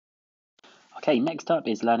Okay, next up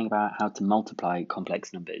is learning about how to multiply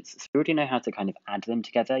complex numbers. So you already know how to kind of add them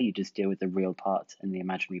together. You just deal with the real part and the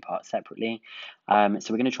imaginary part separately. So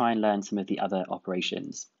we're going to try and learn some of the other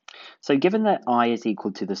operations. So given that I is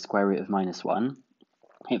equal to the square root of -1,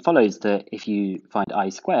 it follows that if you find I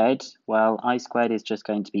squared, well, I squared is just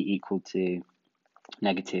going to be equal to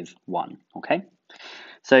 -1, okay?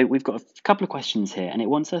 So we've got a couple of questions here, and it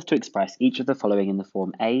wants us to express each of the following in the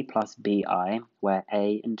form a plus bi, where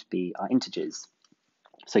a and b are integers.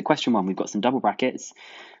 So question 1, we've got some double brackets.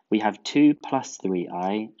 We have 2 plus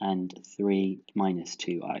 3i and 3 minus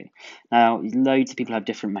 2i. Now, loads of people have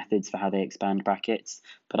different methods for how they expand brackets,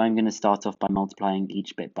 but I'm going to start off by multiplying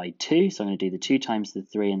each bit by 2. So I'm going to do the 2 times the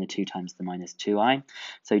 3 and the 2 times the minus 2i.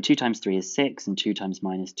 So 2 times 3 is 6, and 2 times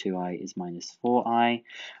minus 2i is minus 4i.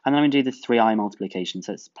 And then I'm going to do the 3i multiplication.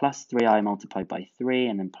 So it's plus 3i multiplied by 3,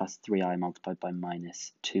 and then plus 3i multiplied by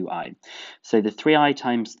minus 2i. So the 3i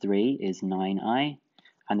times 3 is 9i.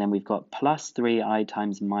 And then we've got plus 3i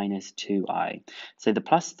times minus 2i. So the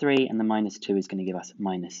plus 3 and the minus 2 is going to give us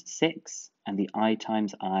minus 6, and the I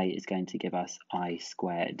times I is going to give us I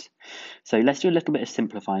squared. So let's do a little bit of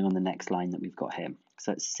simplifying on the next line that we've got here.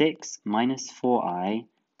 So it's 6 minus 4i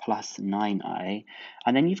plus 9i,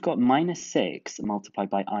 and then you've got minus 6 multiplied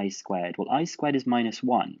by I squared. Well, I squared is minus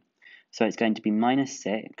 1. So it's going to be minus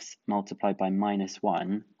 6 multiplied by minus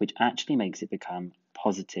 1, which actually makes it become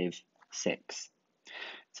positive 6.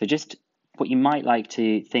 So just what you might like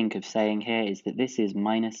to think of saying here is that this is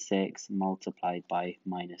minus 6 multiplied by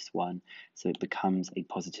minus 1, so it becomes a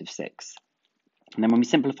positive 6. And then when we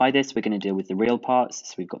simplify this, we're going to deal with the real parts.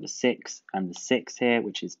 So we've got the 6 and the 6 here,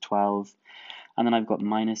 which is 12. And then I've got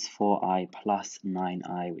minus 4i plus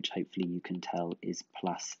 9i, which hopefully you can tell is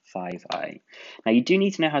plus 5i. Now, you do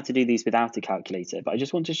need to know how to do these without a calculator, but I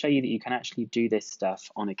just want to show you that you can actually do this stuff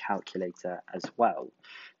on a calculator as well.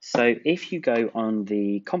 So if you go on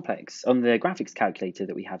the graphics calculator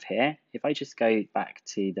that we have here, if I just go back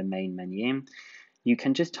to the main menu, you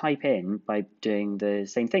can just type in by doing the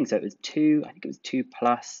same thing. So it was 2, I think it was 2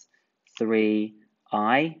 plus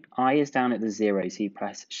 3i. I is down at the 0, so you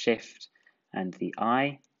press Shift and the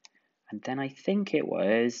I, and then I think it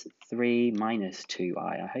was 3 minus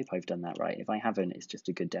 2i. I hope I've done that right. If I haven't, it's just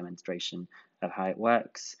a good demonstration of how it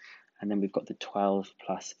works. And then we've got the 12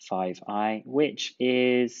 plus 5i, which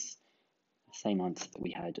is the same answer that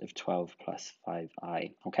we had of 12 plus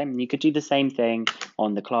 5i. Okay, and you could do the same thing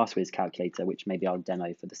on the ClassWiz calculator, which maybe I'll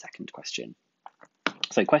demo for the second question.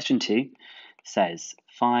 So question 2 says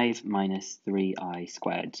 5 minus 3i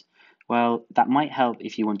squared. Well, that might help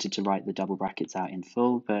if you wanted to write the double brackets out in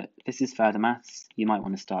full, but this is further maths. You might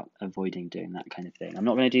want to start avoiding doing that kind of thing. I'm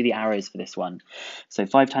not going to do the arrows for this one. So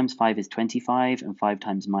 5 times 5 is 25, and 5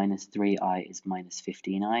 times minus 3i is minus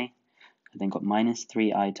 15i. I've then got minus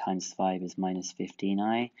 3i times 5 is minus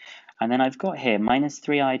 15i. And then I've got here minus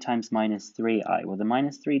 3i times minus 3i. Well, the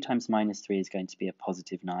minus 3 times minus 3 is going to be a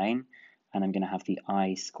positive 9, and I'm going to have the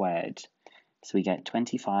I squared. So we get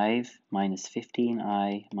 25 minus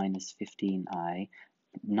 15i minus 15i.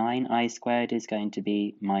 9i squared is going to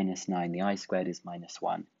be minus 9. The I squared is minus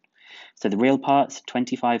 1. So the real parts,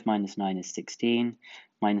 25 minus 9 is 16.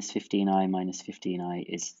 Minus 15i minus 15i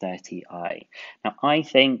is 30i. Now, I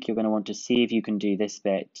think you're going to want to see if you can do this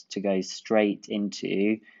bit to go straight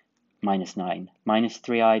into minus 9. Minus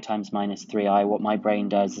 3i times minus 3i. What my brain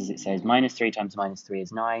does is it says minus 3 times minus 3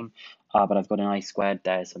 is 9. But I've got an I squared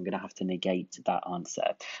there, so I'm going to have to negate that answer.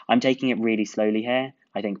 I'm taking it really slowly here.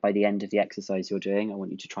 I think by the end of the exercise you're doing, I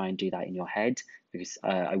want you to try and do that in your head, because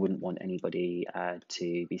I wouldn't want anybody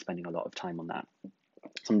to be spending a lot of time on that.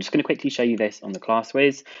 So I'm just going to quickly show you this on the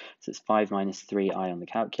ClassWiz. So it's 5 minus 3i on the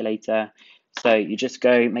calculator. So you just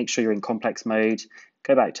go, make sure you're in complex mode,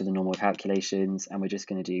 go back to the normal calculations, and we're just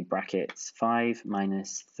going to do brackets 5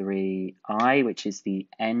 minus 3i, which is the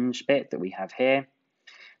eng bit that we have here.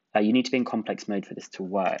 You need to be in complex mode for this to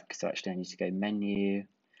work. So actually I need to go menu,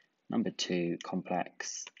 number 2,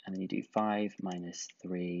 complex, and then you do 5 minus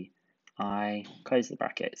 3i, close the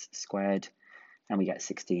brackets, squared, and we get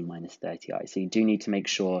 16 minus 30i. So you do need to make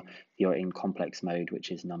sure you're in complex mode,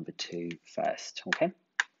 which is number 2 first, okay?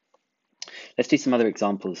 Let's do some other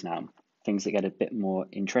examples now, things that get a bit more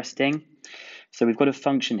interesting. So we've got a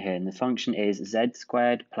function here, and the function is z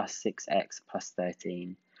squared plus 6x plus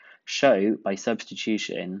 13. Show by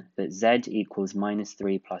substitution that z equals minus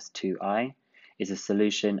 3 plus 2i is a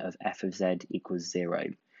solution of f of z equals 0.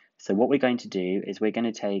 So what we're going to do is we're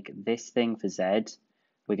going to take this thing for z,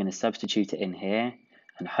 we're going to substitute it in here,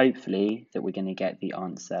 and hopefully that we're going to get the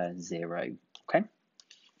answer 0. Okay?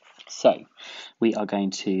 So we are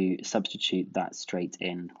going to substitute that straight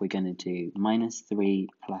in. We're going to do minus 3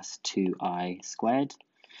 plus 2i squared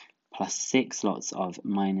plus 6 lots of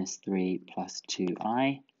minus 3 plus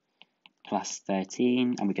 2i plus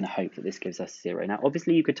 13, and we're going to hope that this gives us 0. Now,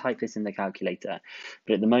 obviously, you could type this in the calculator,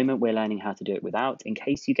 but at the moment, we're learning how to do it without. In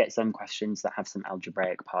case you get some questions that have some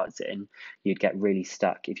algebraic parts in, you'd get really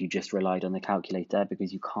stuck if you just relied on the calculator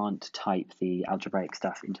because you can't type the algebraic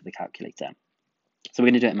stuff into the calculator. So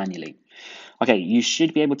we're going to do it manually. Okay, you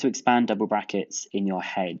should be able to expand double brackets in your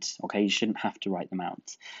head. Okay, you shouldn't have to write them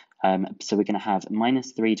out. So we're going to have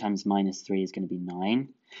minus 3 times minus 3 is going to be 9.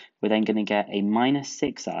 We're then going to get a minus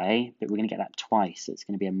 6i, but we're going to get that twice, so it's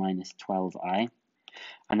going to be a minus 12i.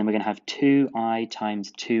 And then we're going to have 2i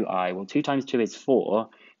times 2i. Well, 2 times 2 is 4,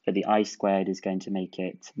 but the I squared is going to make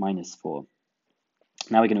it minus 4.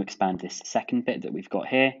 Now we're going to expand this second bit that we've got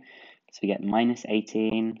here. So we get minus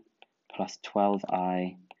 18 plus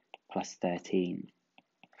 12i plus 13.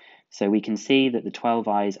 So we can see that the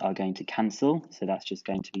 12i's are going to cancel, so that's just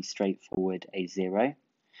going to be straightforward a 0.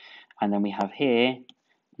 And then we have here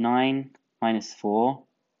 9 minus 4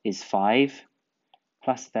 is 5,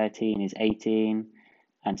 plus 13 is 18,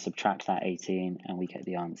 and subtract that 18, and we get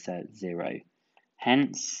the answer 0.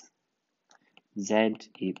 Hence, z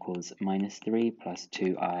equals minus 3 plus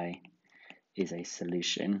 2i is a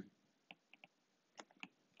solution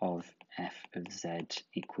of f of z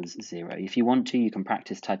equals 0. If you want to, you can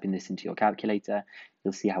practice typing this into your calculator.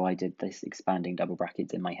 You'll see how I did this expanding double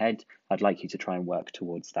brackets in my head. I'd like you to try and work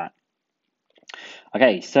towards that.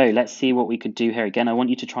 Okay, so let's see what we could do here. Again, I want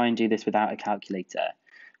you to try and do this without a calculator.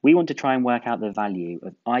 We want to try and work out the value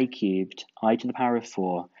of I cubed, I to the power of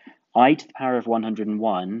 4, I to the power of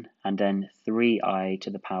 101, and then 3i to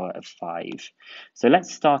the power of 5. So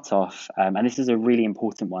let's start off, and this is a really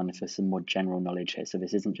important one for some more general knowledge here. So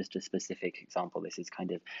this isn't just a specific example. This is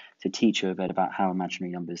kind of to teach you a bit about how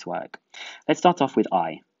imaginary numbers work. Let's start off with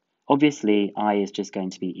I. Obviously, I is just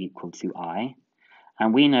going to be equal to I.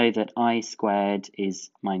 And we know that I squared is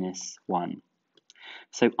minus 1.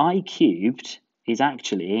 So I cubed is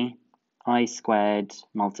actually I squared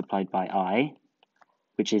multiplied by I,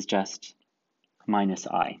 which is just minus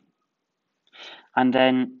I. And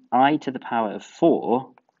then I to the power of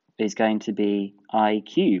 4 is going to be I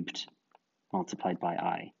cubed multiplied by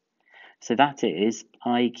I. So that is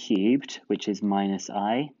I cubed, which is minus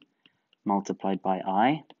I, multiplied by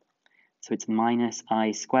I. So it's minus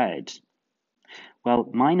I squared. Well,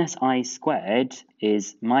 minus I squared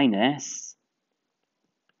is minus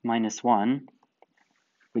 1,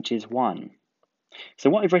 which is 1. So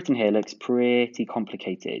what I've written here looks pretty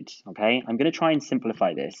complicated, okay? I'm going to try and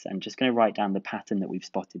simplify this. I'm just going to write down the pattern that we've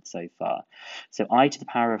spotted so far. So I to the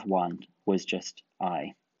power of 1 was just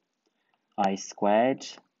I. I squared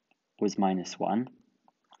was minus 1.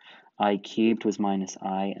 I cubed was minus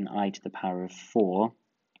I, and I to the power of 4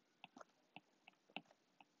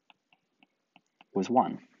 was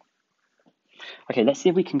 1. Okay, let's see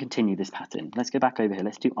if we can continue this pattern. Let's go back over here.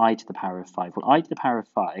 Let's do I to the power of 5. Well, I to the power of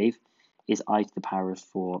 5 is I to the power of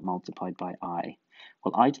 4 multiplied by I.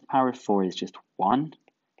 Well, I to the power of 4 is just 1,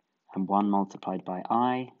 and 1 multiplied by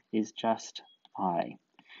I is just I.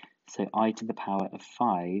 So I to the power of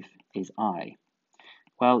 5 is I.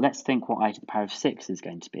 Well, let's think what I to the power of 6 is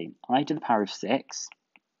going to be. I to the power of 6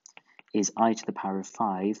 is I to the power of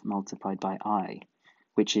 5 multiplied by I,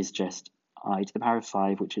 which is just I to the power of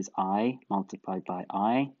 5, which is I multiplied by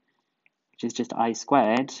I, which is just I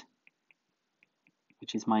squared,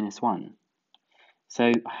 which is minus 1.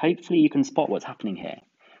 So hopefully you can spot what's happening here.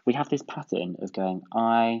 We have this pattern of going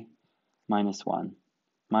I minus 1,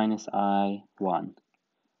 minus I 1,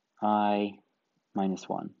 I minus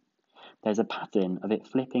 1. There's a pattern of it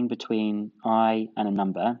flipping between I and a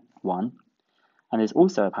number, 1, and there's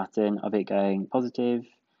also a pattern of it going positive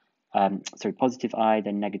I,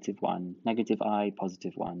 then negative 1, negative I,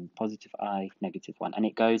 positive 1, positive I, negative 1, and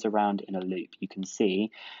it goes around in a loop. You can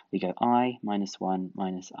see we go I minus 1,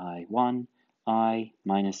 minus I 1, I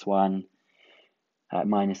minus 1,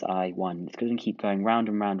 minus I 1. It's going to keep going round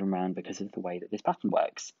and round and round because of the way that this pattern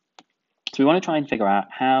works. So we want to try and figure out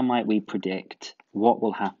how might we predict what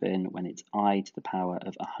will happen when it's I to the power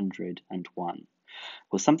of 101.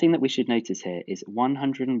 Well, something that we should notice here is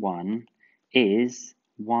 101 is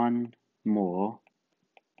 1 more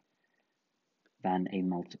than a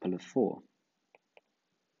multiple of 4.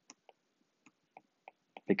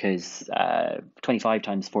 Because 25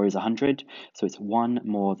 times 4 is 100, so it's 1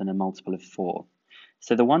 more than a multiple of 4.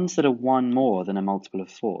 So the ones that are 1 more than a multiple of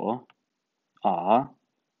 4 are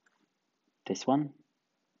this one,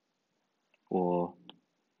 or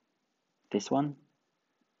this one.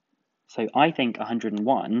 So I think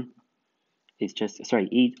 101 is just,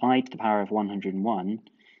 sorry, I to the power of 101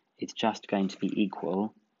 is just going to be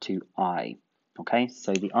equal to I. Okay,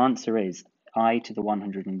 so the answer is I to the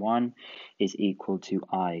 101 is equal to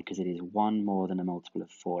I, because it is 1 more than a multiple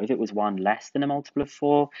of 4. If it was 1 less than a multiple of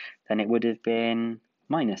 4, then it would have been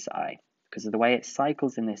minus I, because of the way it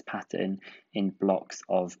cycles in this pattern in blocks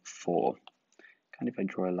of 4. Kind of if I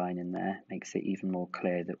draw a line in there, makes it even more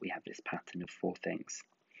clear that we have this pattern of 4 things.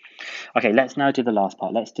 Okay, let's now do the last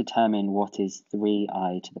part. Let's determine what is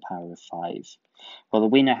 3i to the power of 5. Well,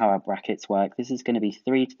 we know how our brackets work. This is going to be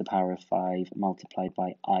 3 to the power of 5 multiplied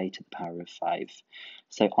by I to the power of 5.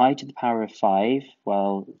 So I to the power of 5,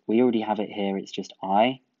 well, we already have it here. It's just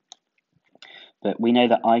I. But we know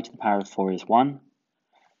that I to the power of 4 is 1.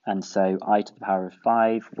 And so I to the power of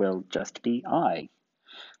 5 will just be I.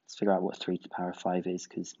 Let's figure out what 3 to the power of 5 is,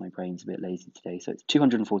 because my brain's a bit lazy today. So it's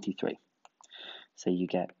 243. So you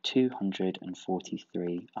get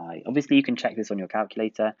 243i. Obviously, you can check this on your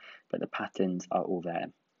calculator, but the patterns are all there.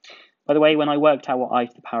 By the way, when I worked out what I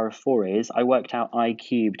to the power of 4 is, I worked out I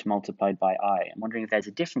cubed multiplied by I. I'm wondering if there's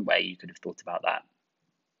a different way you could have thought about that.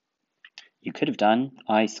 You could have done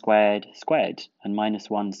I squared squared, and minus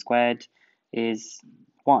 1 squared is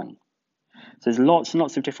 1. So there's lots and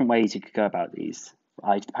lots of different ways you could go about these.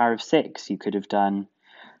 I to the power of 6, you could have done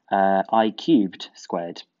I cubed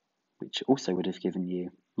squared, which also would have given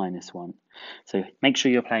you minus 1. So make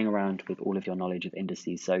sure you're playing around with all of your knowledge of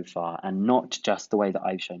indices so far, and not just the way that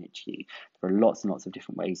I've shown it to you. There are lots and lots of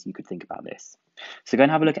different ways you could think about this. So go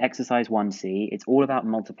and have a look at exercise 1C. It's all about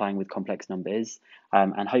multiplying with complex numbers,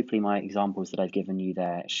 and hopefully my examples that I've given you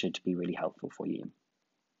there should be really helpful for you.